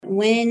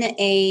when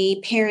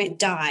a parent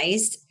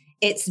dies,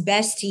 it's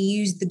best to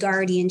use the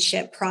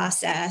guardianship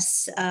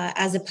process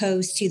as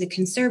opposed to the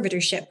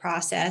conservatorship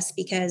process,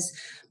 because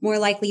more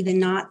likely than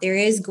not, there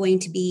is going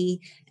to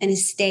be an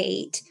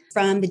estate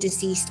from the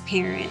deceased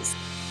parents.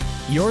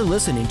 You're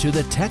listening to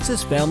the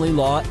Texas Family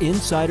Law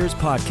Insiders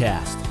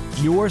Podcast,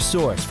 your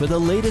source for the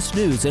latest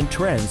news and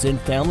trends in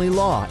family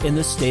law in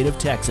the state of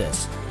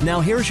Texas. Now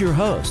here's your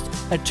host,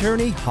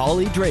 Attorney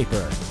Holly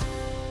Draper.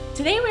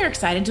 Today we are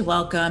excited to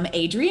welcome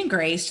Adrienne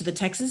Grace to the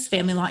Texas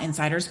Family Law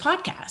Insiders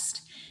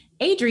Podcast.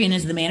 Adrienne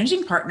is the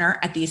managing partner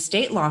at the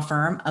estate law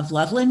firm of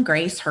Loveland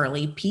Grace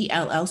Hurley,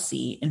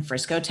 PLLC in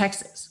Frisco,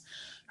 Texas.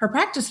 Her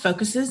practice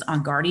focuses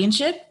on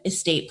guardianship,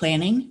 estate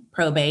planning,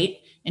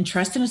 probate, and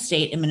trust and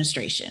estate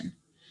administration.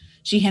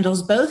 She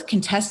handles both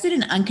contested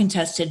and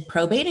uncontested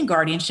probate and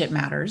guardianship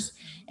matters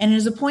and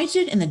is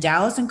appointed in the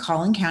Dallas and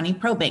Collin County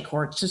probate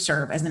courts to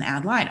serve as an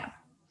ad litem.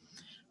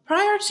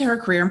 Prior to her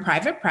career in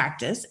private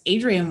practice,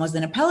 Adrienne was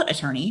an appellate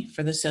attorney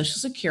for the Social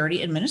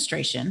Security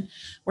Administration,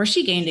 where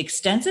she gained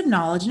extensive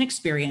knowledge and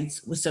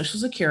experience with Social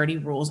Security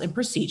rules and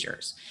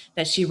procedures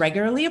that she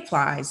regularly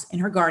applies in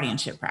her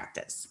guardianship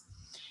practice.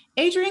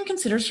 Adrienne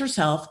considers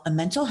herself a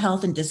mental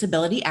health and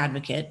disability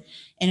advocate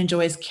and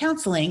enjoys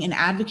counseling and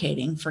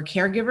advocating for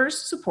caregivers,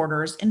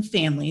 supporters, and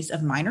families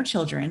of minor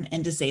children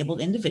and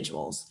disabled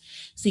individuals,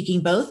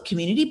 seeking both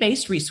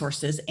community-based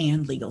resources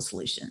and legal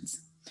solutions.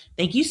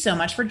 Thank you so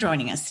much for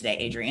joining us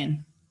today,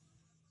 Adrienne.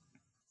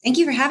 Thank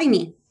you for having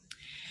me.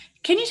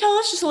 Can you tell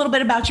us just a little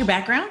bit about your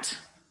background?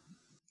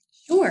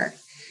 Sure.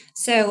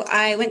 So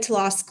I went to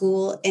law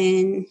school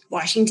in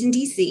Washington,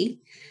 D.C.,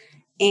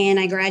 and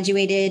I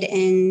graduated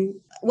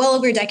well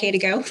over a decade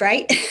ago,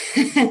 right?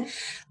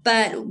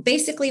 But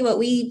basically what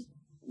we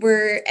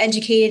were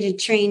educated and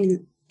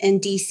trained in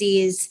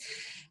D.C. is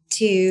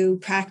to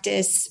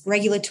practice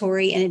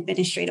regulatory and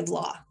administrative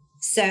law.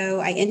 So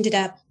I ended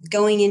up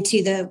going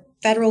into the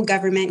federal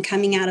government,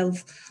 coming out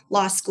of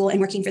law school and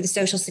working for the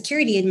Social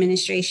Security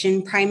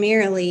Administration,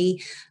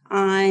 primarily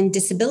on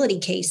disability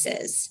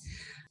cases.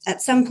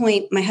 At some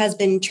point, my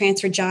husband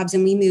transferred jobs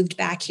and we moved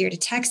back here to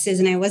Texas,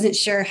 and I wasn't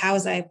sure how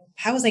was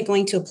I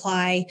going to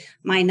apply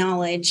my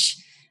knowledge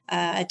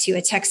to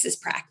a Texas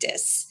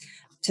practice,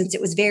 since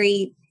it was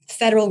very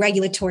federal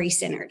regulatory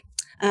centered.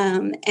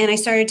 And I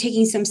started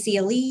taking some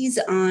CLEs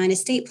on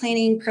estate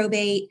planning,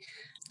 probate.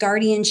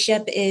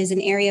 Guardianship is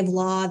an area of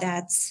law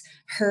that's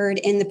heard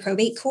in the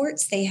probate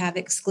courts. They have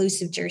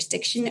exclusive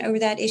jurisdiction over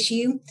that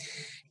issue.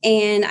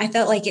 And I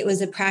felt like it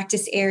was a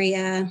practice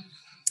area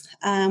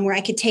where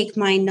I could take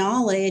my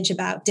knowledge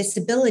about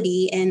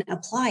disability and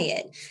apply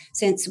it,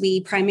 since we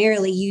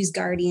primarily use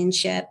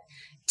guardianship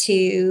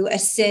to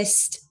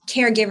assist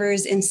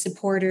caregivers and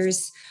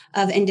supporters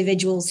of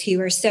individuals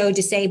who are so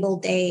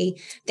disabled they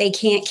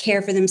can't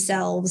care for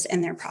themselves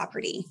and their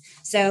property.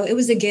 So it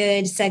was a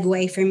good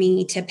segue for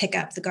me to pick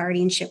up the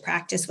guardianship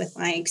practice with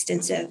my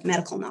extensive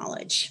medical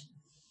knowledge.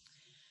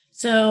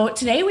 So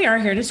today we are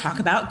here to talk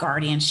about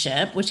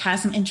guardianship, which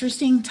has some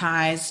interesting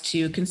ties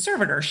to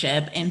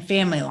conservatorship and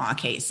family law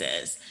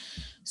cases.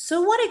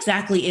 So what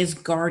exactly is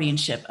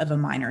guardianship of a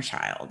minor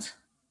child?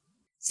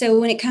 So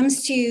when it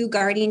comes to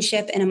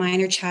guardianship and a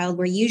minor child,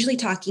 we're usually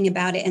talking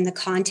about it in the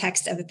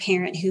context of a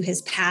parent who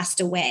has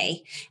passed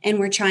away, and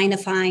we're trying to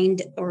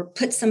find or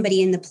put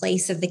somebody in the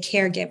place of the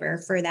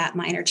caregiver for that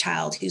minor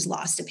child who's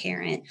lost a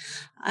parent,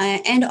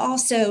 and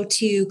also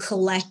to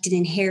collect an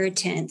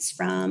inheritance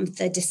from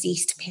the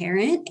deceased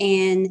parent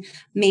and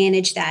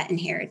manage that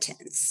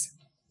inheritance.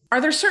 Are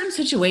there certain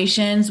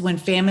situations when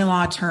family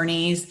law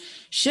attorneys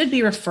should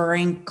be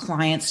referring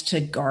clients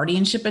to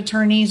guardianship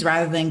attorneys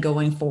rather than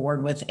going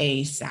forward with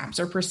a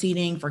SAPSR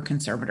proceeding for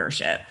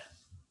conservatorship?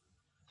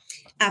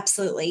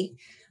 Absolutely.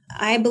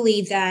 I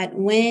believe that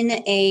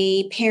when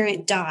a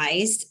parent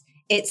dies,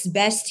 it's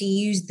best to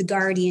use the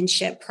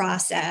guardianship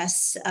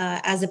process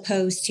as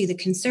opposed to the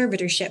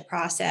conservatorship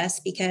process,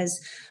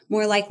 because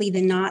more likely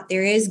than not,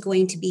 there is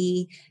going to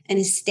be an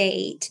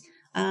estate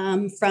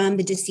from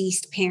the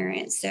deceased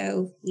parent.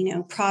 So,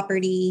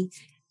 property,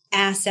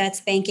 assets,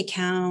 bank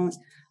account,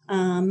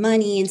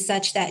 money and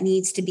such that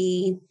needs to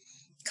be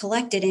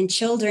collected. And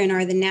children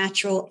are the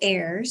natural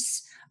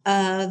heirs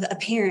of a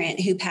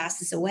parent who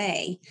passes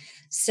away.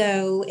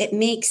 So it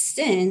makes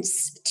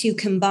sense to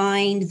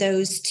combine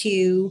those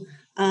two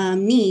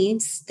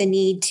needs, the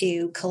need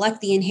to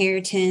collect the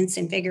inheritance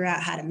and figure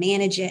out how to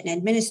manage it and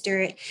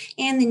administer it,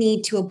 and the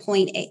need to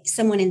appoint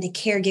someone in the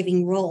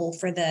caregiving role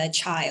for the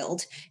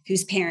child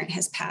whose parent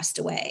has passed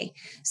away.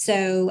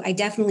 So I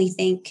definitely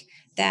think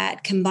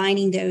that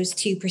combining those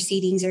two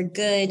proceedings are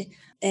good.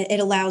 It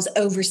allows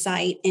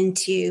oversight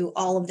into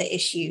all of the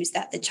issues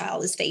that the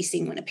child is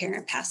facing when a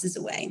parent passes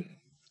away.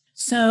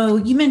 So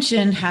you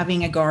mentioned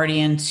having a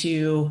guardian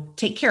to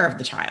take care of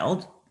the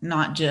child,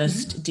 not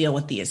just deal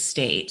with the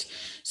estate.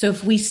 So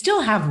if we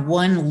still have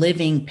one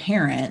living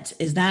parent,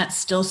 is that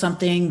still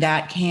something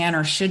that can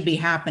or should be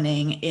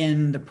happening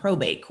in the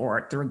probate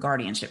court through a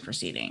guardianship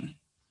proceeding?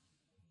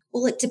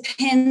 Well, it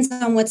depends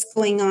on what's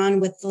going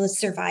on with the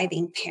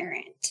surviving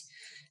parent.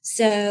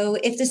 So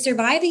if the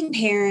surviving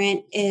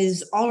parent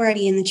is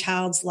already in the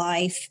child's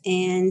life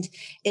and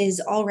is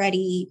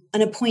already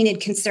an appointed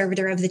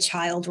conservator of the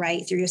child,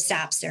 right, through a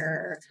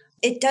SAPSR,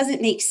 it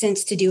doesn't make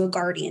sense to do a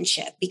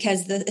guardianship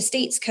because the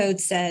estates code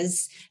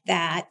says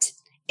that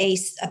a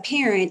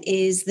parent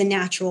is the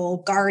natural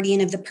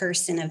guardian of the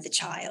person of the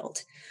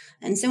child.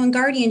 And so in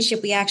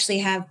guardianship, we actually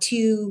have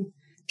two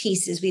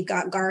pieces. We've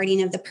got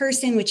guardian of the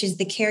person, which is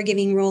the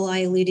caregiving role I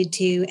alluded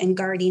to, and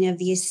guardian of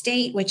the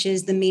estate, which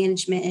is the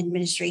management and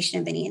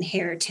administration of any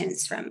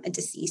inheritance from a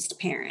deceased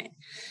parent.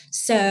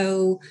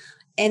 So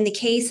in the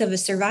case of a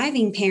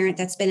surviving parent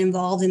that's been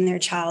involved in their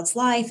child's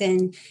life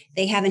and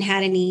they haven't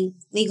had any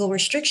legal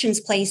restrictions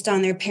placed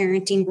on their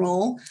parenting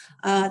role,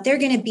 they're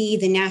going to be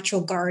the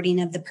natural guardian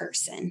of the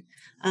person.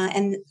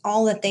 And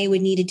all that they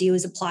would need to do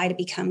is apply to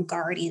become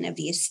guardian of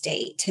the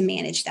estate to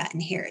manage that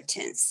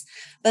inheritance.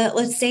 But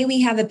let's say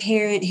we have a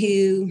parent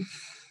who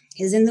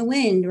is in the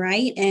wind,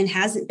 right, and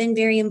hasn't been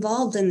very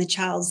involved in the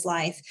child's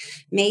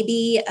life.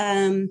 Maybe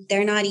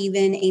they're not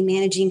even a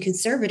managing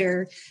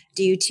conservator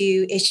due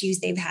to issues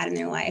they've had in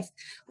their life.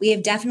 We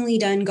have definitely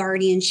done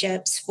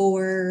guardianships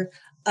for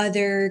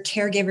other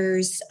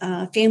caregivers,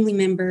 family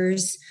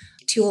members,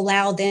 to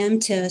allow them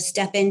to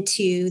step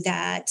into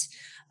that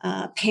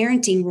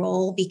parenting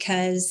role,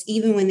 because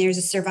even when there's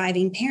a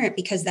surviving parent,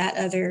 because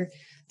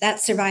that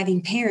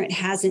surviving parent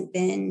hasn't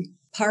been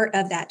part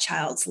of that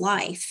child's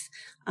life,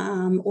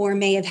 or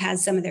may have had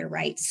some of their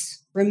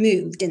rights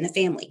removed in the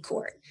family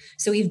court.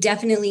 So we've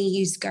definitely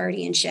used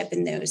guardianship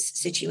in those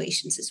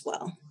situations as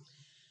well.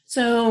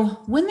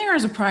 So when there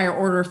is a prior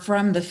order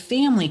from the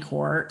family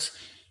court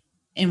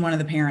and one of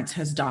the parents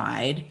has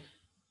died,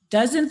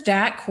 doesn't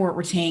that court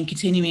retain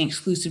continuing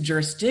exclusive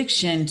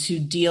jurisdiction to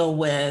deal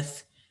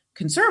with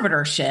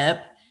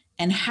conservatorship?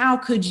 And how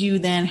could you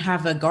then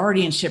have a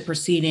guardianship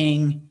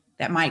proceeding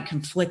that might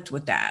conflict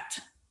with that?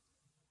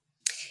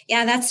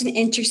 Yeah, that's an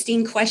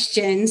interesting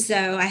question.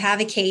 So I have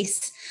a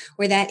case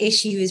where that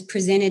issue is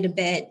presented a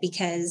bit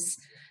because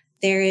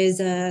there is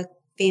a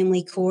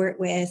family court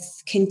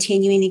with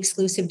continuing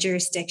exclusive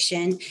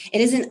jurisdiction.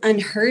 It isn't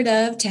unheard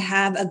of to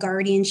have a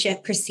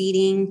guardianship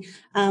proceeding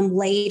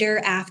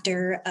later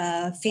after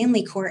a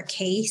family court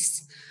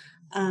case.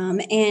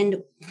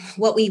 And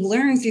what we've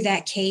learned through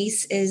that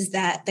case is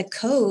that the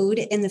code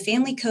in the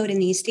family code and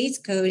the estates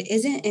code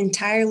isn't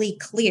entirely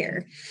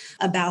clear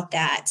about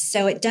that.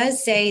 So it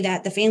does say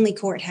that the family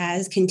court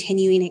has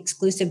continuing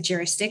exclusive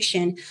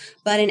jurisdiction,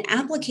 but an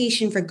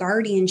application for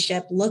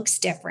guardianship looks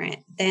different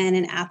than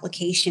an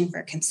application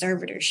for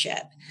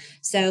conservatorship.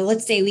 So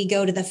let's say we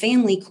go to the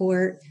family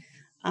court.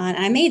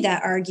 I made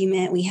that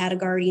argument. We had a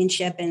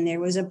guardianship and there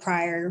was a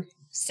prior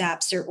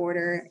SAPSR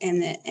order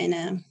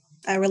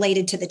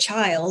related to the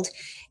child.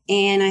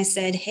 And I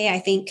said, hey, I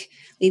think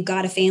we've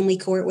got a family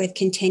court with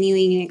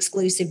continuing and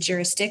exclusive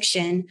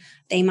jurisdiction.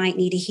 They might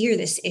need to hear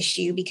this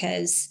issue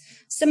because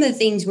some of the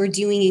things we're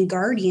doing in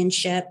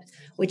guardianship,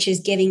 which is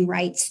giving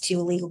rights to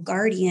a legal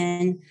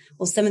guardian,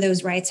 well, some of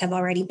those rights have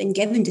already been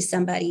given to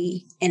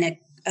somebody in a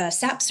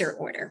SAPSR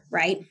order,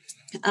 right?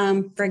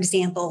 For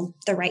example,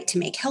 the right to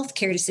make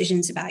healthcare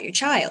decisions about your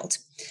child.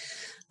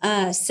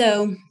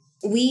 So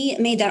we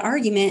made that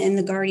argument and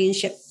the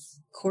guardianship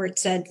court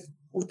said,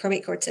 well, the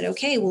probate court said,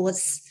 okay, well,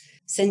 let's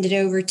send it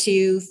over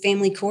to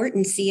family court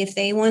and see if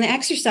they want to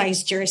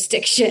exercise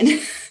jurisdiction.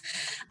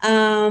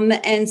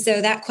 And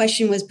so that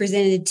question was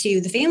presented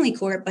to the family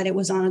court, but it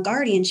was on a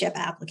guardianship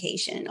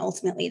application.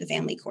 Ultimately, the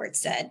family court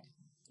said,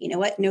 you know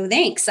what? No,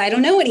 thanks. I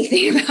don't know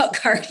anything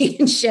about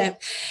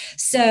guardianship.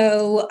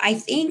 So I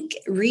think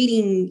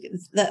reading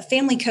the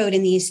family code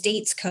and the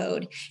estates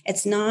code,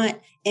 it's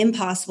not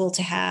impossible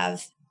to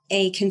have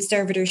a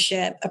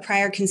conservatorship, a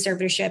prior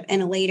conservatorship,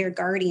 and a later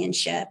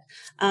guardianship.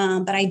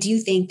 But I do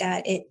think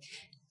that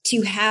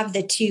to have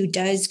the two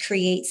does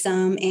create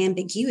some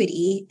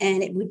ambiguity,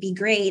 and it would be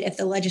great if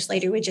the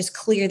legislator would just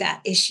clear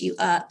that issue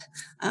up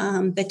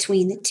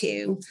between the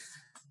two.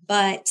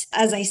 But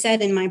as I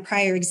said in my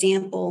prior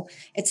example,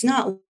 it's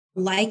not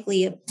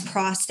likely a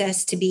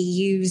process to be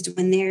used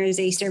when there is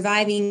a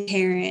surviving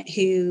parent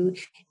who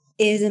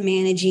is a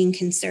managing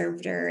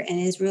conservator and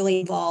is really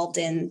involved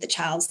in the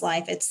child's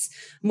life. It's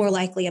more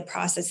likely a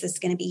process that's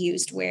going to be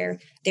used where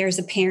there's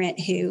a parent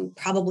who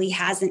probably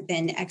hasn't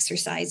been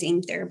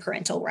exercising their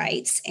parental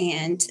rights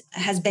and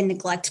has been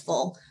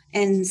neglectful,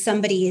 and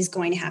somebody is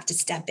going to have to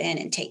step in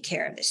and take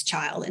care of this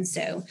child. And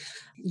so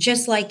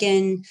just like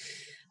in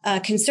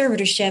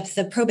conservatorship,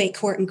 the probate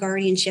court and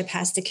guardianship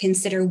has to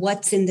consider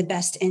what's in the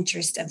best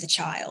interest of the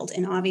child.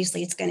 And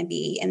obviously it's going to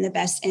be in the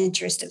best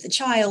interest of the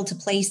child to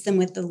place them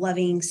with the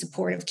loving,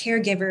 supportive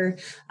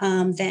caregiver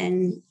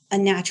than a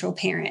natural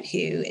parent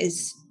who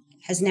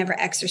has never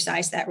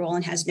exercised that role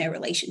and has no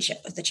relationship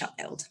with the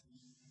child.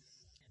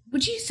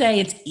 Would you say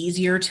it's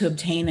easier to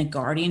obtain a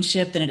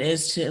guardianship than it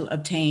is to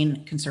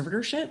obtain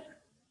conservatorship?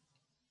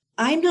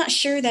 I'm not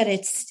sure that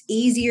it's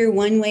easier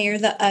one way or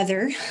the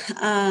other.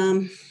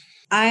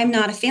 I'm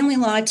not a family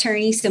law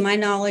attorney, so my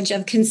knowledge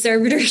of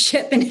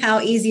conservatorship and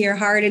how easy or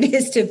hard it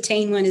is to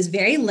obtain one is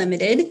very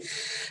limited.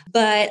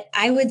 But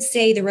I would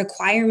say the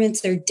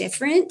requirements are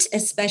different,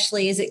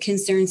 especially as it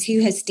concerns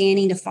who has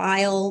standing to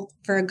file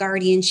for a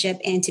guardianship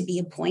and to be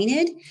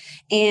appointed,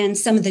 and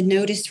some of the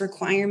notice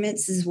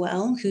requirements as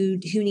well, who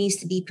needs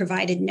to be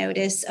provided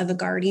notice of a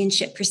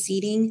guardianship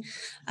proceeding,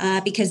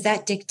 because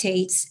that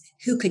dictates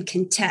who could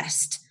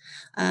contest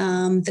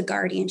the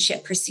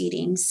guardianship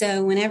proceeding.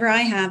 So whenever I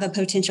have a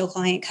potential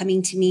client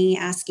coming to me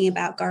asking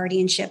about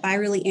guardianship, I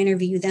really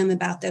interview them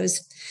about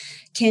those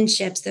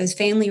kinships, those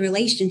family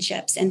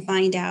relationships, and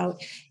find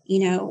out,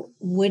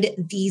 would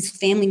these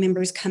family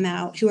members come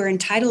out who are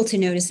entitled to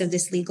notice of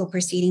this legal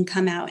proceeding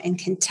come out and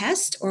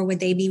contest, or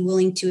would they be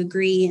willing to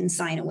agree and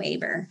sign a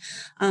waiver?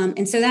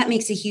 And so that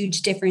makes a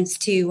huge difference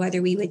too,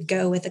 whether we would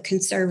go with a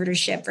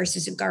conservatorship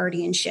versus a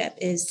guardianship.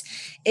 Is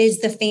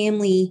the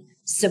family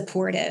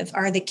supportive?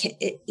 Are the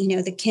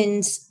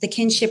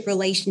kinship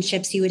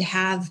relationships you would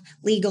have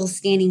legal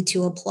standing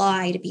to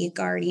apply to be a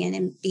guardian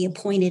and be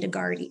appointed a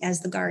guardian as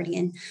the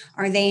guardian?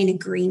 Are they in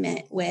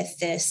agreement with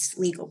this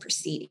legal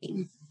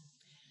proceeding?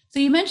 So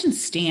you mentioned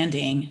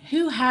standing.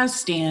 Who has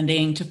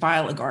standing to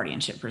file a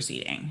guardianship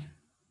proceeding?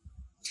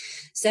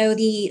 So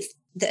the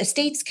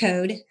estates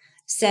code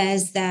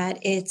says that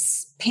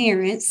it's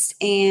parents,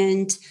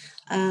 and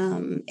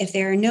if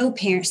there are no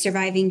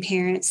surviving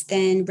parents,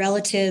 then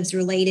relatives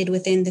related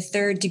within the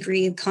third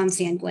degree of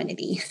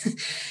consanguinity.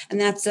 And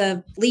that's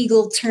a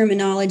legal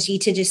terminology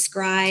to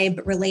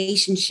describe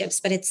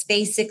relationships, but it's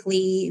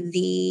basically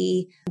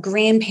the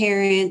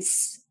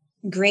grandparents,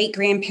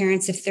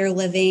 great-grandparents if they're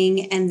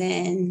living, and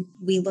then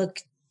we look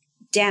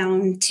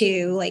down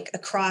to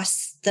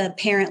across the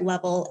parent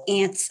level,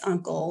 aunts,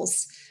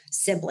 uncles,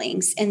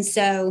 siblings. And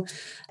so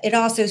it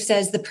also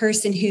says the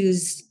person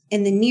who's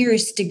in the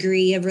nearest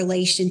degree of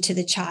relation to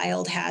the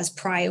child has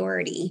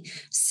priority.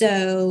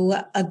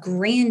 So a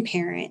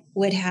grandparent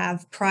would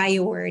have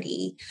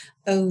priority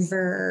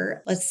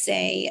over, let's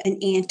say, an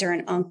aunt or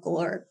an uncle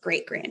or a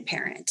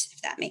great-grandparent,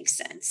 if that makes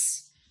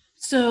sense.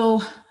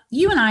 So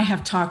you and I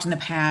have talked in the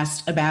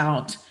past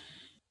about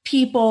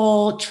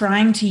people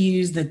trying to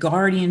use the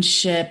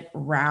guardianship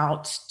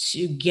route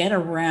to get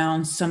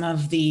around some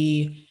of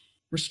the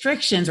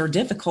restrictions or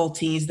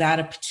difficulties that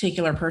a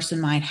particular person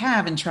might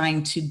have in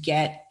trying to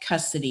get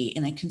custody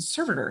in a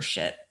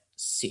conservatorship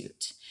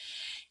suit.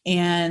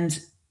 And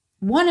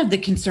one of the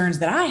concerns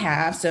that I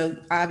have, so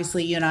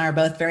obviously you and I are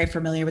both very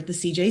familiar with the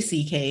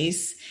CJC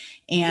case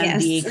and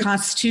the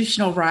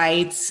constitutional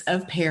rights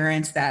of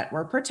parents that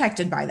were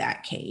protected by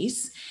that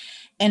case.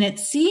 And it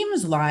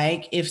seems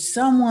like if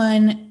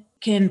someone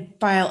can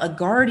file a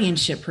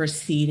guardianship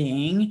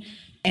proceeding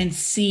and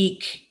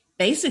seek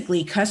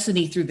basically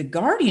custody through the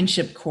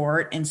guardianship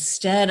court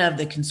instead of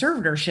the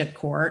conservatorship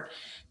court,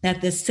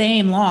 that the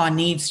same law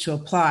needs to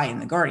apply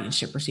in the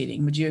guardianship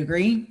proceeding. Would you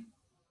agree?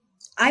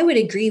 I would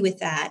agree with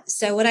that.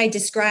 So what I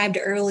described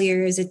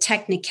earlier is a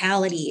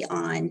technicality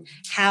on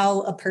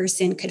how a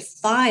person could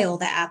file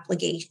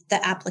the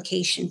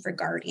application for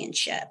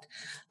guardianship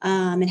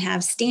and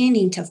have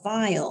standing to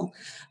file.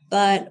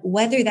 But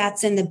whether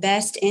that's in the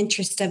best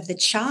interest of the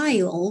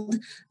child,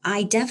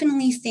 I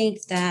definitely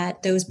think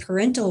that those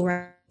parental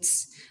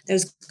rights,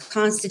 those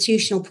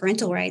constitutional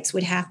parental rights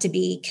would have to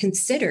be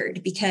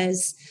considered,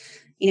 because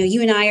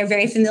you and I are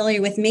very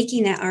familiar with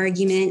making that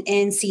argument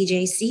in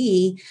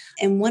CJC.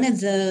 And one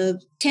of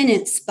the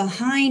tenets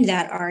behind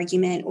that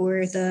argument,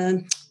 or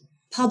the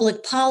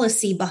public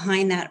policy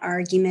behind that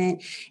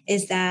argument,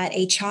 is that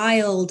a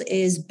child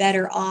is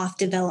better off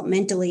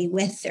developmentally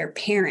with their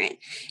parent.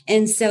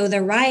 And so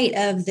the right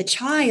of the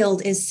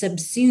child is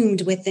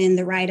subsumed within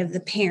the right of the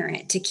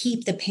parent to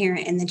keep the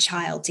parent and the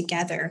child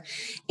together.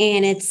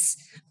 And it's,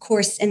 of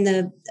course,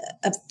 in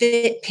a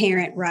fit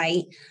parent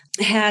right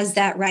has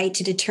that right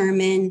to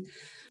determine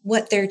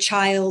what their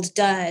child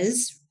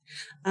does.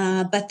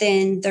 But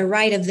then the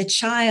right of the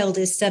child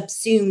is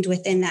subsumed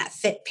within that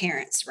fit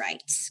parent's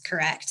rights,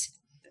 correct?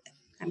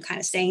 I'm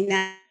kind of saying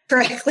that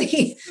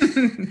correctly.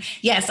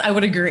 Yes, I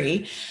would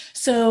agree.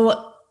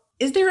 So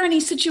is there any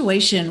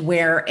situation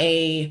where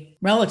a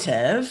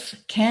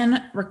relative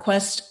can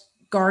request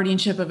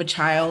guardianship of a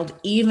child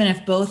even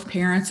if both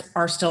parents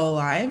are still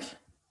alive?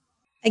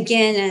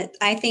 Again,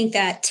 I think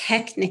that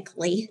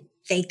technically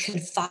they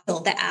could file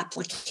the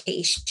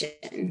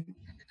application.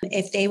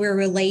 If they were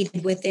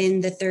related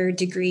within the third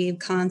degree of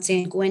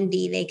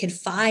consanguinity, they could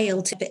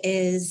file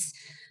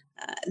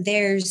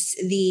there's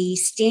the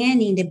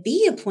standing to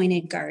be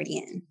appointed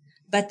guardian,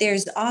 but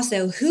there's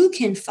also who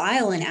can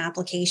file an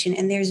application,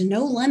 and there's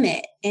no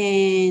limit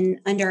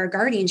under our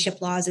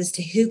guardianship laws as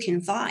to who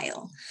can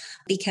file,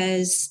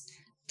 because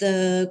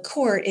the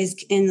court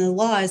and the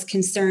law is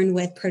concerned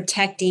with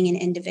protecting an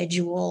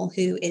individual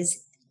who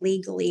is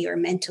legally or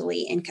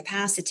mentally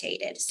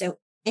incapacitated. So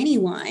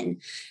anyone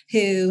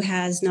who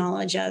has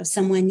knowledge of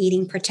someone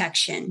needing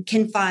protection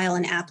can file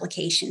an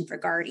application for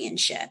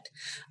guardianship.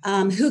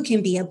 Who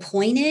can be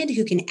appointed,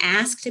 who can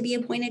ask to be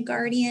appointed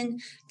guardian,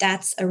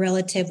 that's a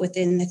relative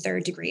within the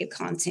third degree of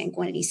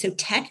consanguinity. So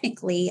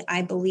technically,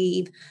 I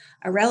believe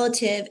a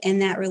relative in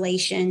that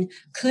relation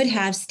could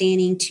have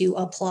standing to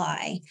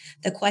apply.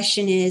 The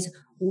question is,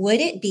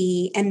 would it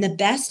be in the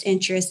best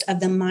interest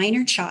of the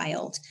minor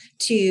child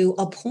to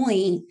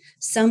appoint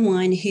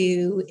someone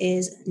who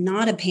is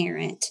not a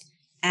parent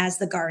as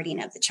the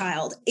guardian of the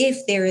child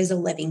if there is a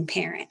living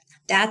parent?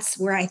 That's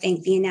where I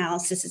think the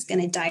analysis is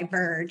going to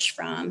diverge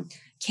from,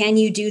 can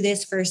you do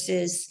this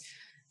versus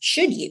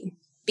should you?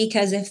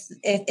 Because if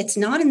it's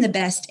not in the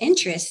best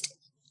interest,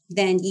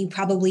 then you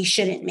probably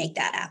shouldn't make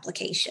that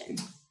application.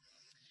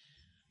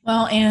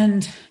 Well,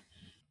 and,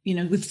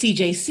 with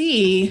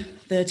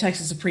CJC, the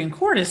Texas Supreme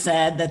Court has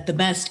said that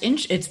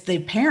it's the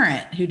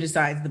parent who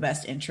decides the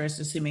best interest,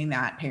 assuming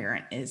that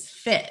parent is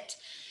fit.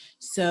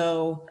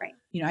 So, right.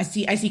 I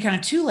see kind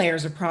of two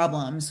layers of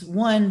problems.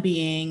 One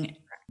being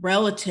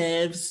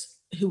relatives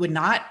who would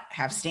not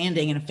have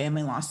standing in a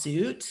family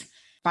lawsuit,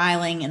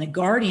 filing in a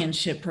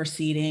guardianship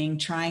proceeding,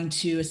 trying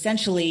to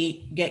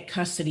essentially get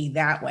custody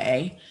that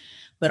way.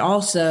 But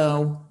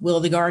also, will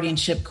the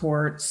guardianship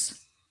courts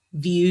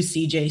view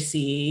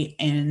CJC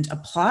and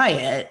apply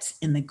it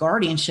in the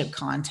guardianship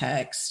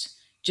context,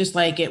 just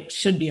like it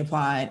should be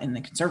applied in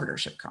the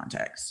conservatorship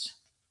context?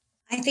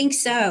 I think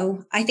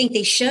so. I think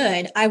they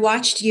should. I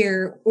watched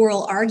your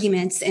oral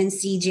arguments in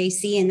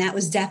CJC, and that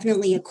was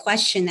definitely a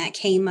question that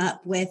came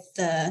up with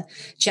the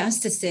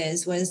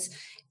justices was,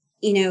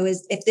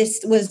 if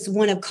this was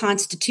one of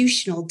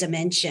constitutional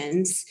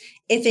dimensions.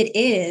 If it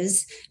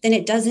is, then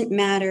it doesn't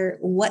matter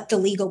what the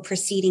legal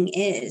proceeding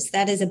is.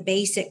 That is a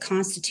basic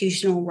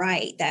constitutional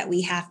right that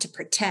we have to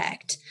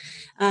protect.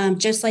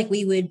 Just like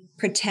we would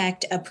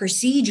protect a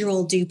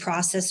procedural due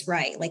process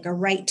right, like a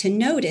right to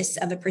notice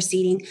of a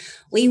proceeding,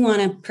 we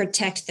want to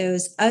protect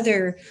those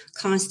other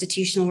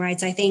constitutional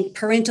rights. I think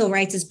parental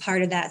rights is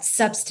part of that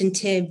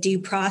substantive due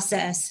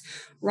process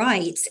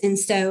rights. And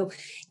so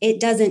it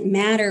doesn't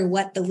matter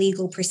what the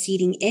legal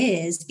proceeding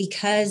is,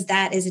 because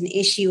that is an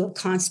issue of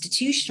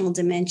constitutional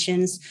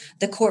dimensions.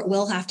 The court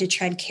will have to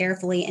tread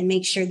carefully and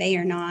make sure they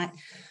are not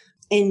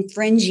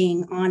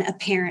infringing on a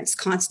parent's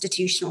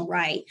constitutional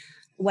right,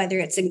 whether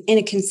it's in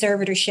a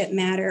conservatorship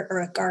matter or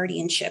a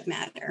guardianship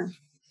matter.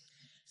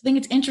 I think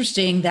it's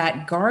interesting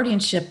that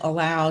guardianship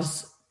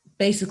allows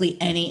basically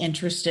any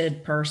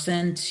interested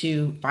person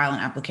to file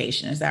an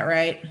application. Is that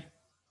right?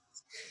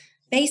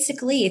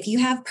 Basically, if you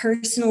have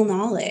personal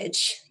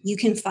knowledge, you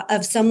can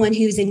of someone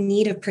who's in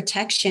need of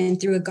protection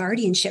through a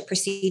guardianship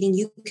proceeding,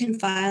 you can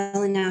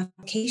file an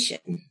application.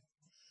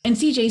 In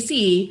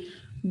CJC,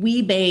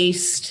 we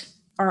based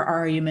our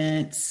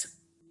arguments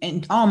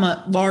and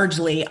almost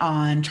largely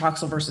on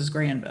Troxel versus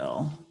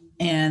Granville.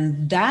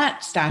 And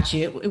that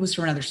statute, it was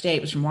from another state,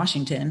 it was from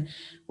Washington,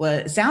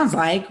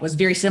 was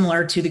very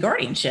similar to the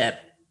guardianship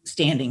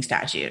standing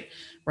statute,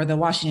 where the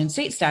Washington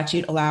state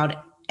statute allowed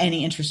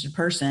any interested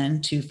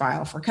person to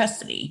file for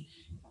custody.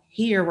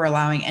 Here, we're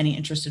allowing any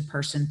interested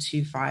person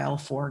to file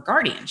for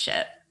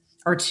guardianship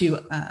or to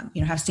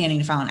have standing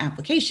to file an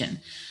application.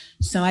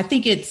 So I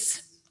think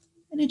it's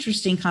an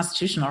interesting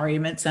constitutional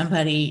argument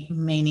somebody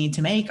may need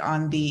to make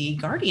on the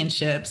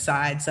guardianship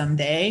side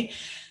someday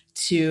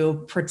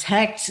to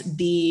protect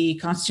the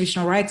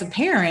constitutional rights of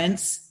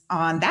parents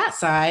on that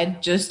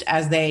side, just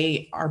as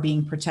they are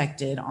being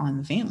protected on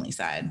the family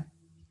side.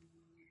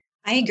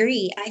 I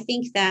agree. I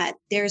think that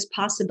there's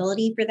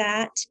possibility for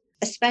that,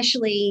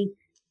 especially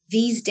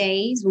these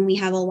days when we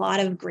have a lot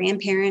of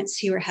grandparents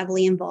who are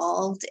heavily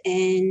involved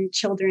in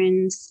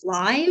children's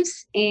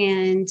lives.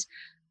 And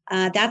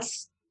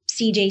that's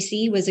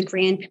CJC was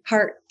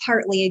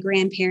partly a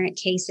grandparent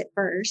case at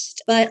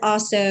first, but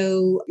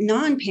also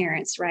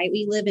non-parents, right?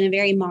 We live in a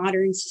very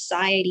modern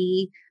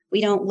society. We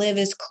don't live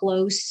as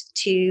close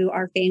to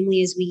our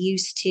family as we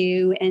used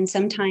to. And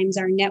sometimes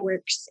our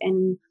networks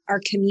and our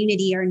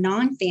community are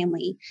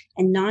non-family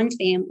and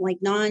like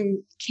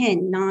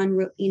non-kin,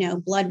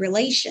 blood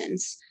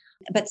relations.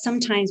 But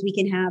sometimes we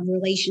can have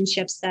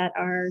relationships that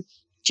are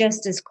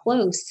just as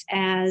close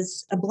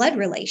as a blood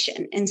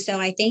relation. And so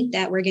I think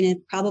that we're going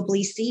to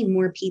probably see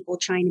more people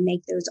trying to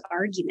make those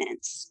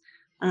arguments.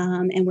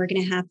 And we're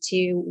going to have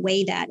to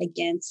weigh that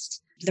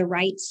against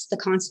the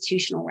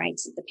constitutional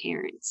rights of the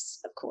parents,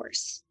 of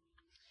course.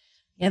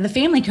 Yeah, the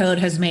family code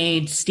has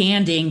made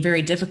standing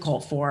very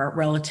difficult for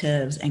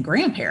relatives and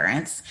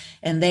grandparents,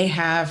 and they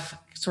have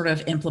sort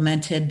of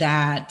implemented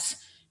that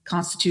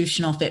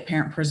constitutional fit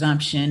parent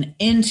presumption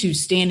into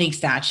standing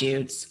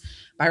statutes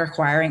by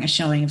requiring a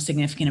showing of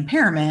significant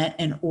impairment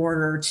in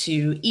order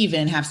to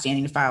even have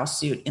standing to file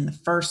suit in the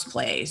first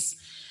place.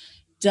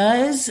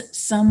 Does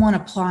someone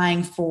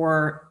applying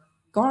for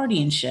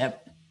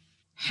guardianship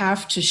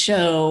have to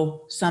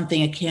show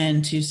something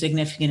akin to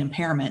significant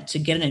impairment to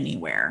get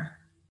anywhere?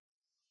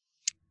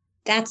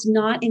 That's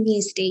not in the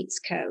estates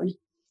code.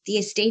 The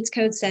estates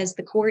code says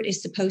the court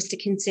is supposed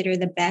to consider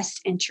the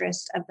best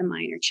interest of the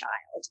minor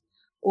child,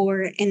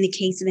 or in the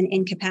case of an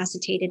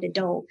incapacitated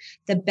adult,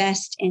 the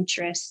best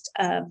interest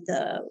of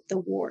the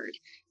ward.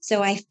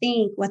 So I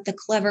think what the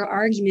clever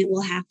argument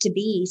will have to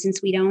be,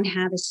 since we don't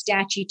have a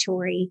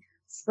statutory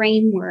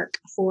framework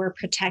for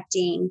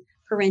protecting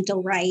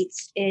parental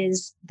rights,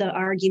 is the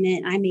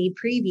argument I made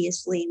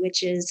previously,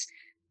 which is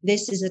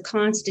this is a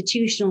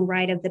constitutional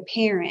right of the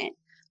parent.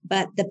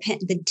 But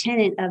the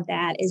tenet of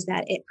that is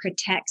that it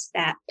protects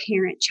that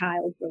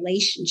parent-child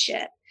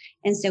relationship.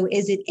 And so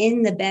is it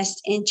in the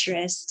best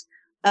interest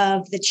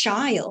of the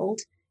child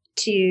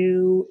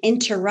to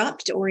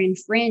interrupt or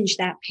infringe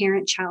that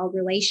parent-child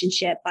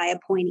relationship by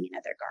appointing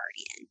another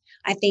guardian?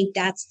 I think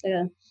that's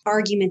the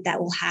argument that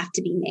will have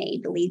to be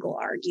made, the legal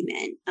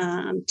argument,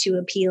 to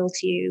appeal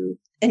to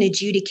an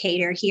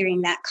adjudicator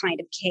hearing that kind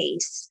of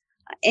case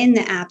in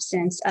the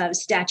absence of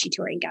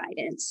statutory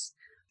guidance.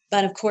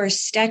 But of course,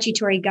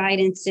 statutory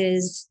guidance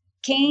is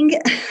king.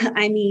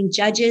 I mean,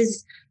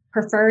 judges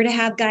prefer to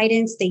have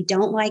guidance. They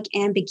don't like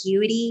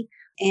ambiguity.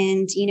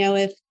 And,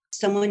 if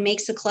someone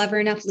makes a clever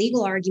enough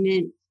legal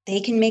argument, they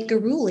can make a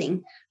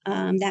ruling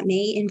that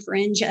may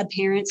infringe a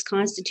parent's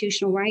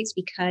constitutional rights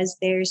because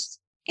there's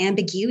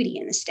ambiguity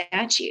in the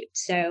statute.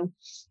 So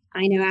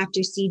I know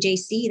after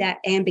CJC, that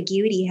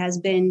ambiguity has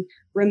been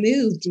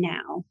removed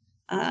now,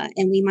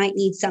 and we might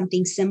need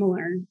something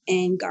similar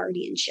in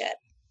guardianship.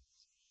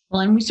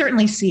 Well, and we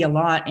certainly see a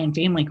lot in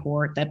family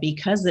court that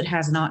because it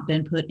has not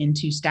been put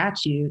into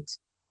statute,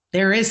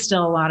 there is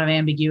still a lot of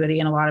ambiguity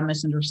and a lot of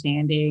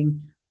misunderstanding.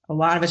 A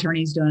lot of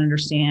attorneys don't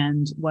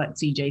understand what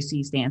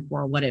CJC stands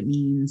for, what it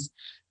means.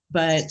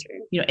 But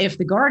if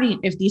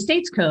the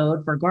estate's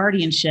code for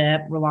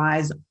guardianship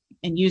relies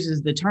and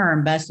uses the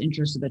term best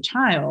interest of the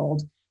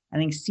child, I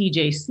think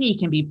CJC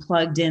can be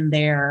plugged in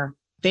there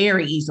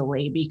very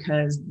easily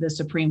because the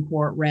Supreme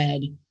Court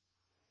read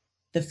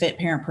the fit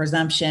parent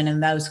presumption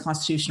and those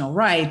constitutional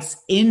rights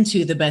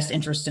into the best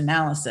interest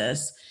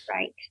analysis.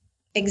 Right.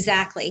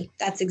 Exactly.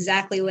 That's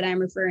exactly what I'm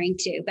referring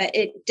to. But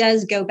it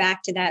does go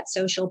back to that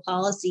social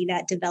policy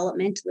that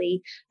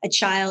developmentally a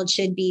child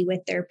should be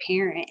with their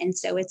parent. And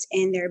so it's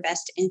in their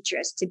best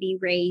interest to be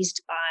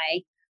raised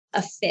by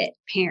a fit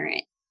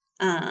parent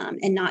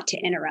and not to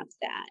interrupt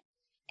that.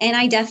 And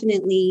I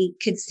definitely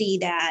could see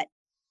that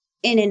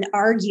in an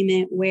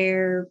argument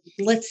where,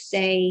 let's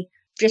say,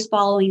 just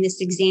following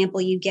this example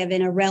you've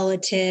given, a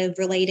relative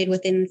related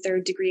within the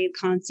third degree of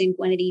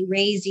consanguinity,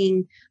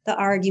 raising the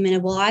argument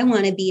of, well, I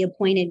want to be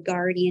appointed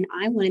guardian.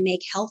 I want to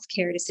make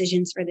healthcare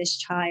decisions for this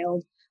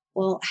child.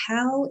 Well,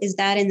 how is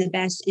that in the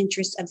best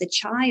interest of the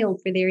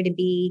child for there to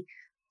be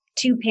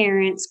two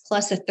parents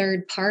plus a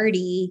third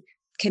party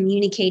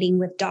communicating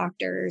with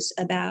doctors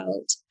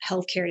about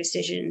healthcare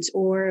decisions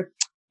or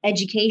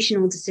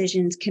educational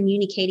decisions,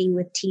 communicating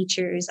with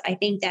teachers? I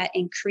think that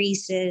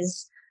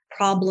increases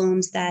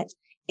problems that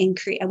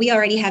we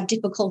already have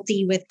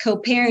difficulty with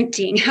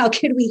co-parenting. How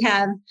could we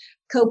have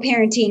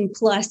co-parenting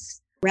plus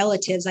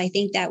relatives? I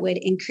think that would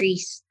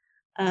increase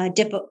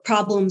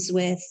problems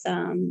with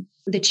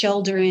the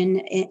children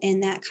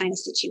in that kind of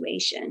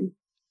situation.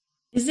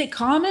 Is it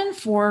common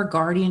for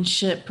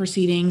guardianship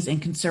proceedings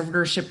and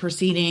conservatorship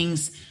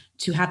proceedings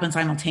to happen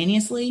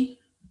simultaneously?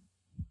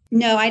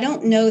 No, I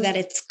don't know that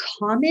it's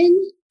common,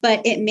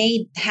 but it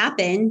may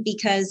happen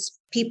because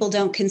people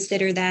don't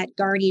consider that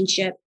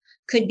guardianship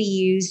could be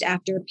used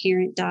after a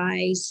parent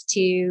dies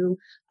to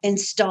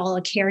install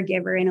a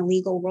caregiver in a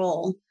legal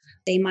role.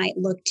 They might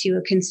look to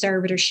a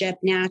conservatorship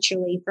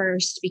naturally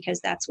first because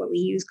that's what we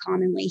use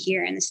commonly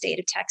here in the state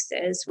of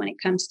Texas when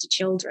it comes to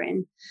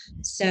children.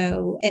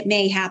 So it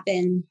may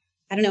happen.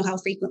 I don't know how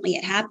frequently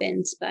it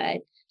happens,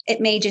 but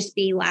it may just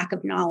be lack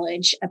of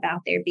knowledge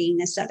about there being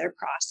this other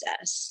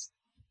process.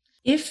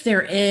 If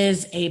there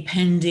is a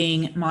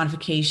pending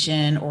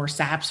modification or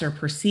SAPSR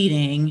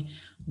proceeding,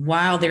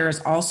 while there is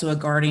also a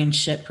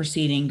guardianship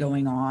proceeding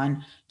going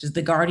on, does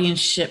the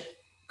guardianship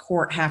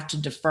court have to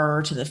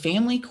defer to the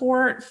family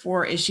court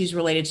for issues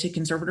related to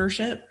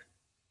conservatorship?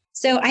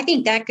 So I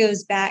think that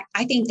goes back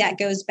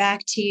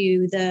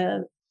to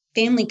the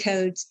family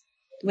codes,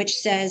 which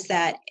says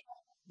that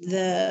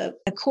the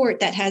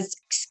court that has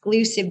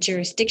exclusive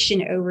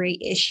jurisdiction over an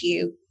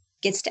issue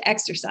gets to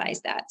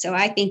exercise that. So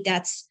I think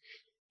that's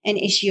an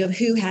issue of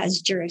who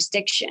has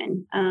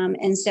jurisdiction.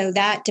 And so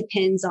that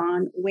depends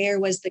on where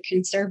was the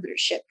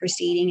conservatorship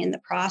proceeding in the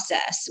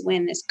process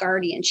when this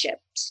guardianship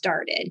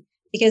started.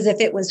 Because if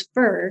it was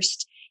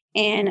first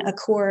and a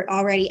court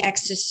already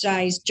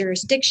exercised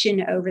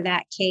jurisdiction over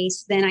that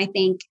case, then I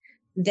think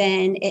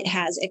then it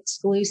has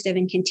exclusive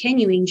and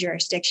continuing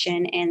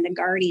jurisdiction and the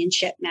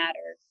guardianship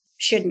matter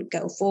shouldn't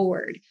go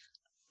forward.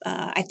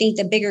 I think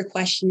the bigger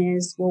question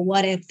is, well,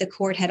 what if the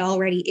court had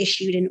already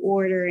issued an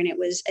order and it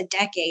was a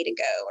decade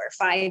ago or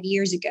 5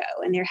 years ago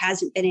and there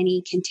hasn't been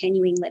any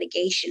continuing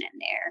litigation in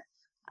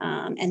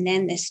there? And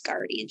then this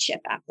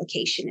guardianship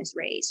application is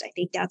raised. I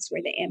think that's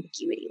where the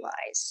ambiguity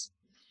lies.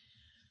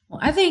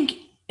 Well, I think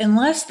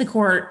unless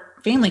the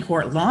family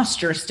court lost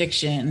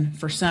jurisdiction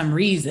for some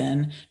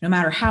reason, no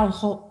matter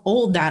how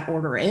old that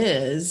order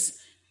is,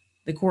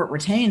 the court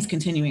retains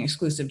continuing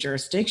exclusive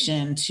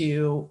jurisdiction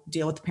to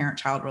deal with the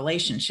parent-child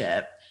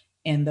relationship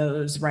and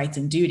those rights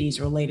and duties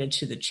related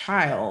to the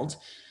child.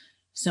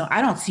 So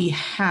I don't see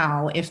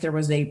how, if there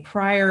was a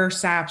prior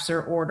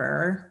SAPSR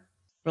order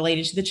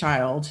related to the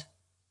child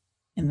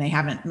and they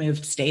haven't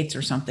moved states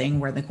or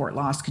something where the court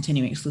lost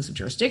continuing exclusive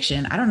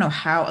jurisdiction, I don't know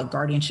how a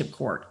guardianship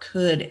court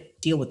could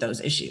deal with those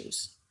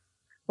issues.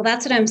 Well,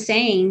 that's what I'm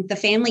saying. The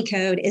family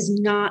code is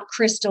not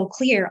crystal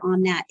clear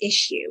on that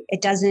issue.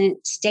 It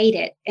doesn't state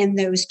it in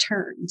those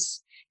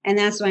terms. And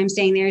that's why I'm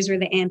saying there's where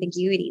the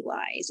ambiguity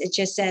lies. It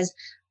just says,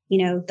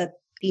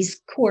 these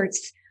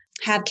courts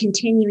have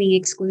continuing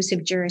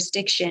exclusive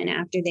jurisdiction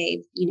after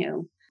they've,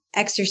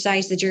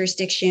 exercised the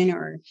jurisdiction,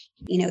 or,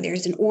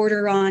 there's an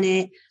order on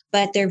it,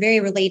 but they're very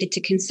related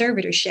to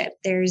conservatorship.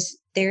 There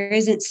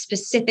isn't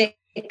specific,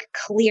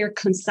 clear,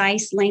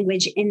 concise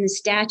language in the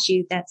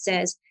statute that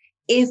says,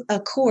 if a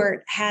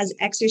court has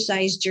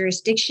exercised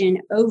jurisdiction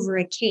over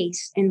a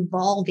case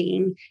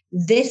involving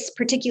this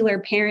particular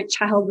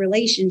parent-child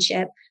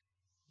relationship,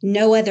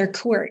 no other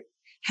court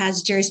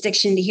has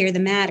jurisdiction to hear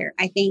the matter.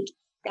 I think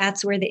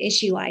that's where the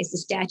issue lies. The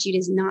statute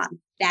is not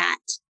that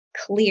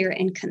clear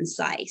and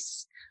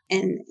concise.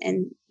 And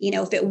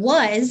if it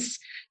was,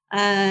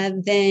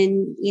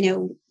 then,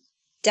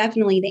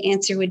 definitely the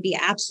answer would be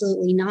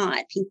absolutely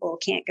not. People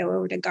can't go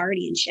over to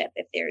guardianship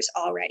if there's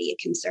already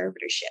a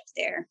conservatorship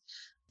there.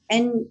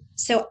 And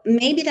so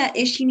maybe that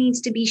issue needs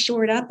to be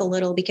shored up a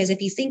little, because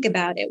if you think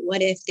about it,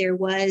 what if there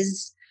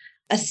was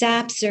a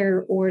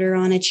SAPSR order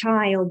on a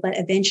child, but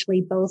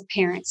eventually both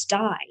parents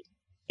died?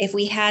 If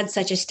we had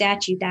such a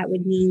statute, that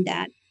would mean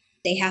that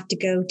they have to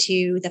go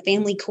to the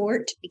family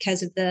court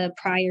because of the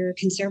prior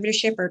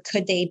conservatorship, or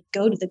could they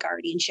go to the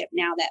guardianship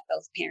now that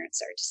both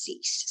parents are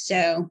deceased?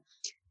 So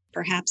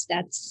perhaps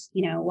that's,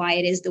 why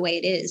it is the way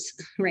it is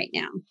right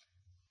now.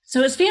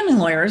 So as family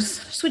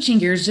lawyers, switching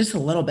gears just a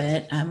little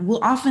bit,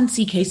 we'll often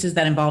see cases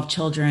that involve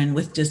children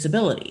with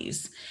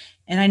disabilities.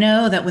 And I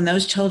know that when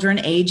those children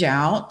age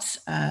out,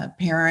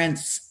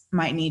 parents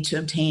might need to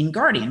obtain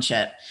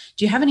guardianship.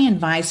 Do you have any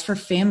advice for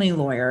family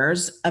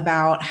lawyers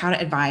about how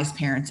to advise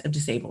parents of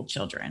disabled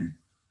children?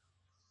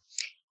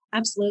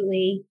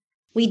 Absolutely.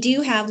 We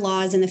do have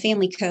laws in the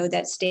family code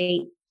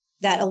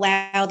that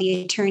allow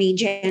the Attorney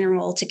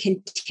General to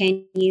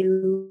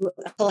continue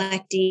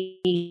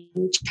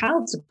collecting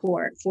child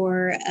support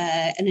for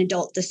an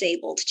adult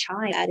disabled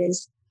child. That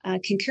is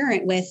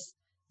concurrent with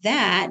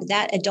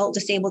that adult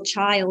disabled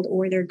child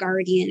or their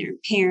guardian or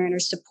parent or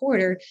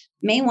supporter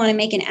may want to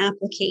make an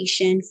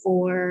application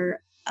for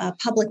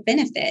public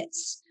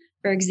benefits.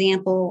 For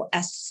example,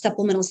 a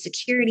supplemental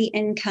security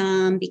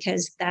income,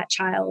 because that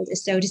child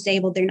is so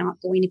disabled they're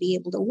not going to be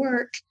able to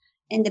work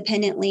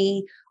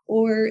independently.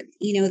 Or,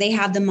 they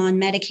have them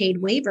on Medicaid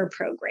waiver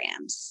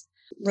programs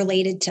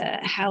related to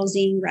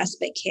housing,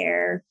 respite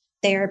care,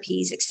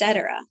 therapies,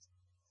 etc.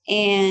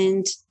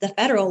 And the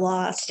federal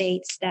law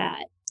states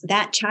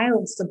that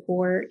child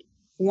support,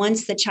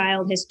 once the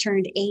child has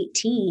turned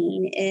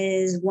 18,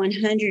 is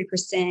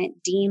 100%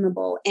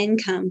 deemable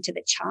income to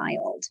the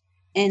child.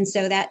 And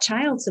so that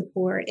child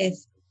support, if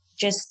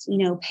just,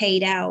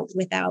 paid out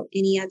without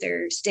any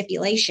other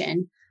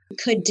stipulation,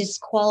 could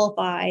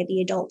disqualify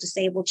the adult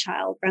disabled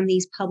child from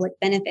these public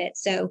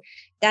benefits. So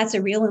that's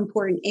a real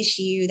important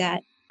issue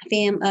that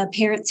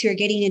parents who are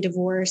getting a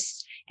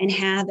divorce and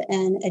have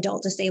an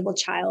adult disabled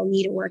child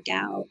need to work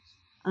out.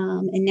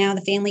 And now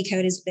the family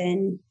code has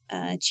been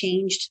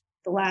changed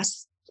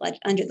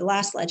under the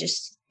last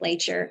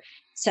legislature,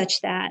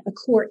 such that a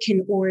court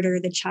can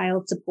order the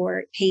child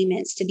support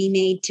payments to be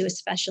made to a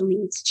special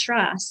needs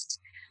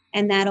trust.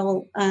 And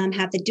that'll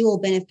have the dual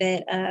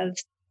benefit of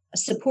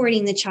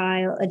supporting the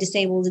child, a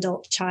disabled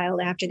adult child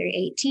after they're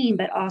 18,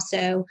 but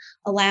also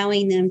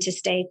allowing them to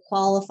stay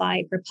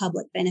qualified for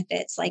public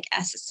benefits like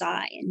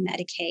SSI and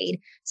Medicaid.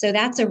 So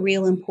that's a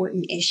real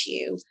important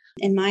issue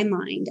in my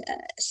mind.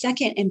 A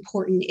second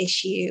important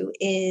issue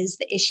is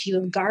the issue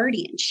of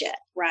guardianship,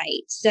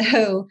 right?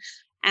 So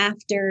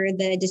after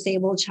the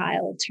disabled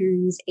child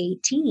turns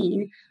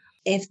 18,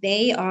 if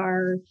they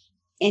are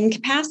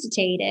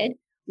incapacitated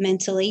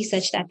mentally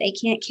such that they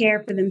can't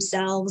care for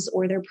themselves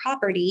or their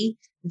property,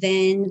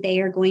 then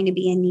they are going to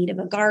be in need of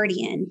a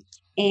guardian.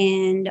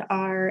 And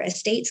our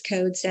estates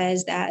code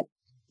says that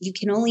you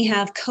can only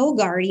have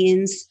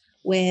co-guardians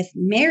with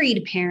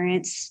married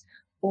parents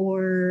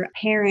or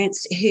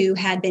parents who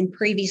had been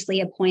previously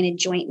appointed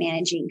joint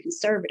managing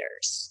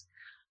conservators.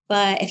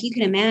 But if you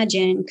can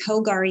imagine,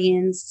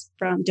 co-guardians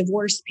from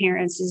divorced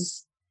parents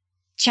is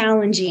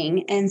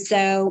challenging. And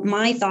so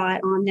my thought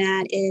on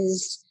that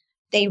is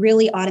they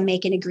really ought to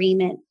make an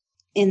agreement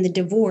in the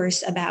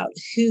divorce about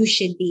who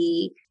should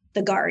be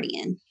the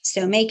guardian.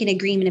 So make an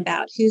agreement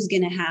about who's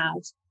going to have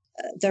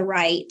the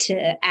right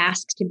to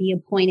ask to be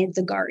appointed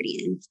the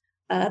guardian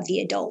of the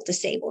adult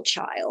disabled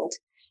child.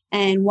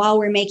 And while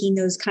we're making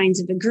those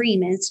kinds of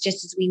agreements,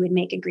 just as we would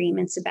make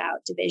agreements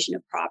about division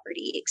of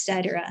property, et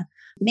cetera,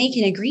 make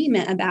an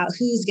agreement about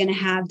who's going to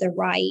have the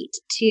right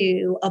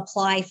to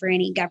apply for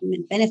any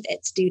government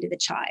benefits due to the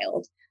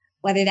child,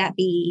 whether that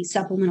be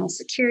supplemental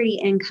security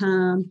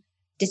income,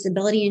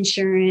 disability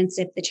insurance,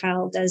 if the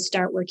child does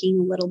start working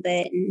a little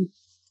bit and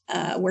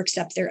works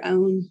up their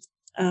own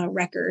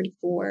record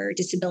for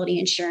disability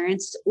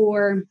insurance,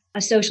 or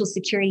a Social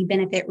Security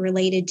benefit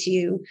related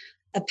to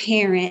a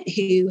parent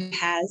who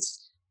has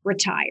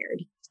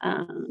retired.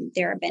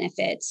 There are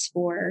benefits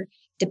for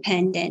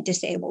dependent,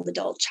 disabled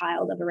adult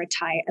child of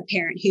a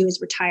parent who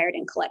is retired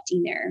and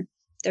collecting their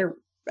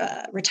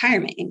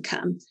retirement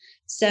income.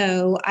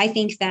 So I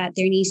think that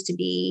there needs to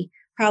be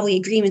probably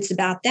agreements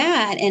about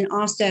that, and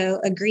also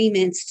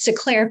agreements to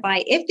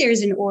clarify if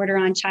there's an order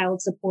on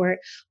child support,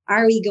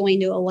 are we going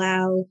to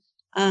allow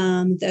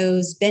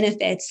those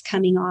benefits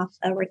coming off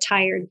a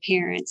retired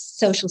parent's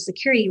Social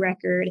Security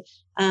record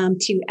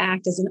to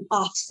act as an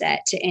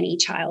offset to any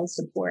child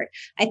support.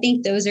 I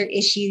think those are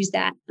issues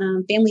that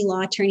family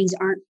law attorneys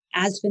aren't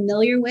as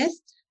familiar with,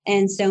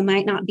 and so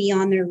might not be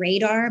on their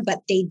radar,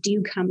 but they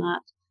do come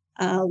up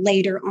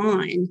later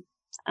on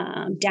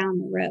down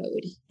the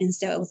road. And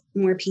so if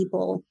more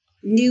people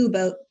knew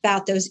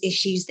about those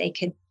issues, they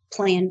could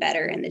plan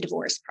better in the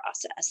divorce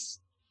process.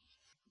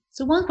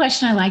 So one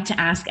question I like to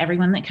ask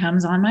everyone that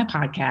comes on my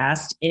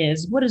podcast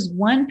is, what is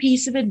one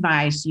piece of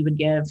advice you would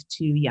give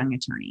to young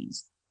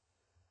attorneys?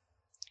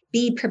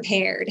 Be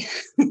prepared.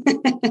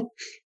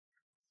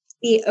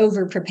 Be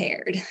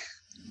over-prepared.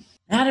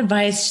 That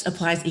advice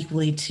applies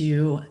equally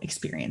to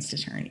experienced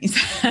attorneys.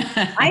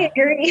 I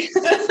agree.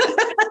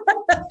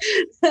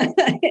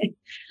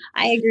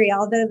 I agree.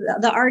 Although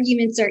the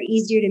arguments are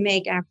easier to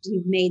make after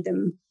you've made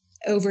them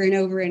over and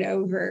over and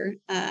over.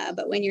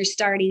 But when you're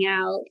starting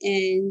out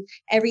and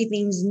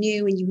everything's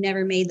new and you've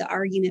never made the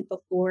argument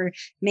before,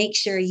 make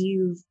sure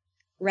you've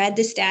read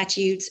the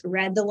statutes,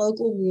 read the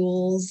local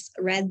rules,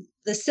 read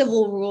the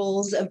civil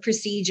rules of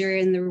procedure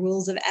and the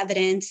rules of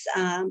evidence,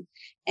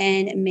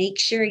 and make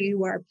sure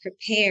you are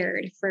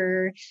prepared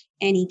for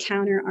any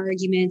counter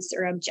arguments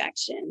or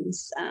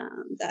objections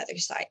the other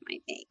side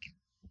might make.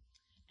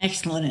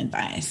 Excellent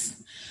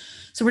advice.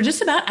 So we're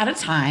just about out of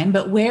time,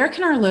 but where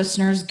can our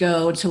listeners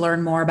go to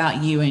learn more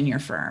about you and your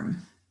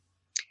firm?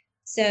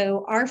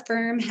 So our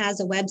firm has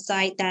a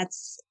website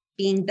that's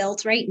being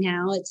built right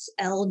now. It's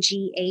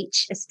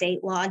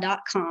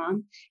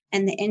lghestatelaw.com.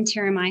 And the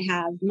interim, I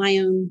have my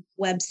own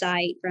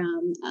website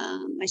from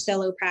my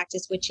solo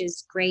practice, which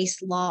is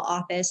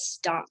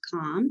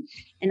gracelawoffice.com.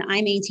 And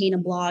I maintain a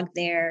blog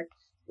there,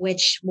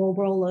 which will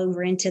roll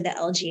over into the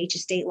LGH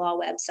Estate Law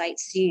website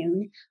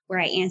soon, where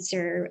I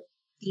answer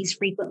these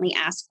frequently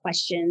asked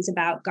questions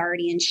about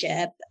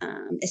guardianship,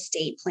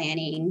 estate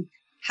planning,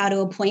 how to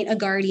appoint a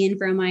guardian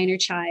for a minor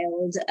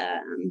child,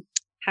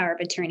 power of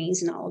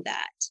attorneys, and all of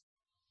that.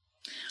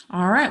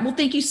 All right. Well,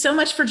 thank you so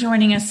much for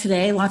joining us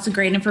today. Lots of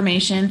great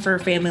information for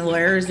family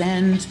lawyers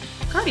and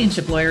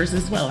guardianship lawyers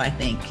as well, I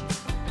think.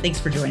 Thanks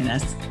for joining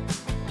us.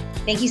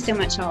 Thank you so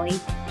much, Holly.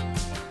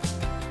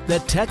 The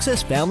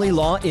Texas Family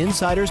Law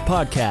Insiders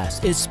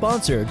podcast is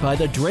sponsored by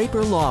the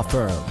Draper Law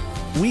Firm.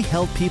 We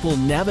help people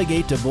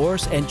navigate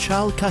divorce and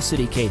child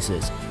custody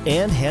cases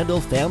and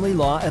handle family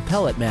law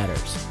appellate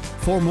matters.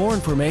 For more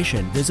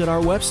information, visit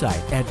our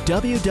website at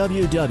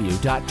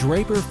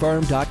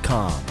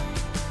www.draperfirm.com.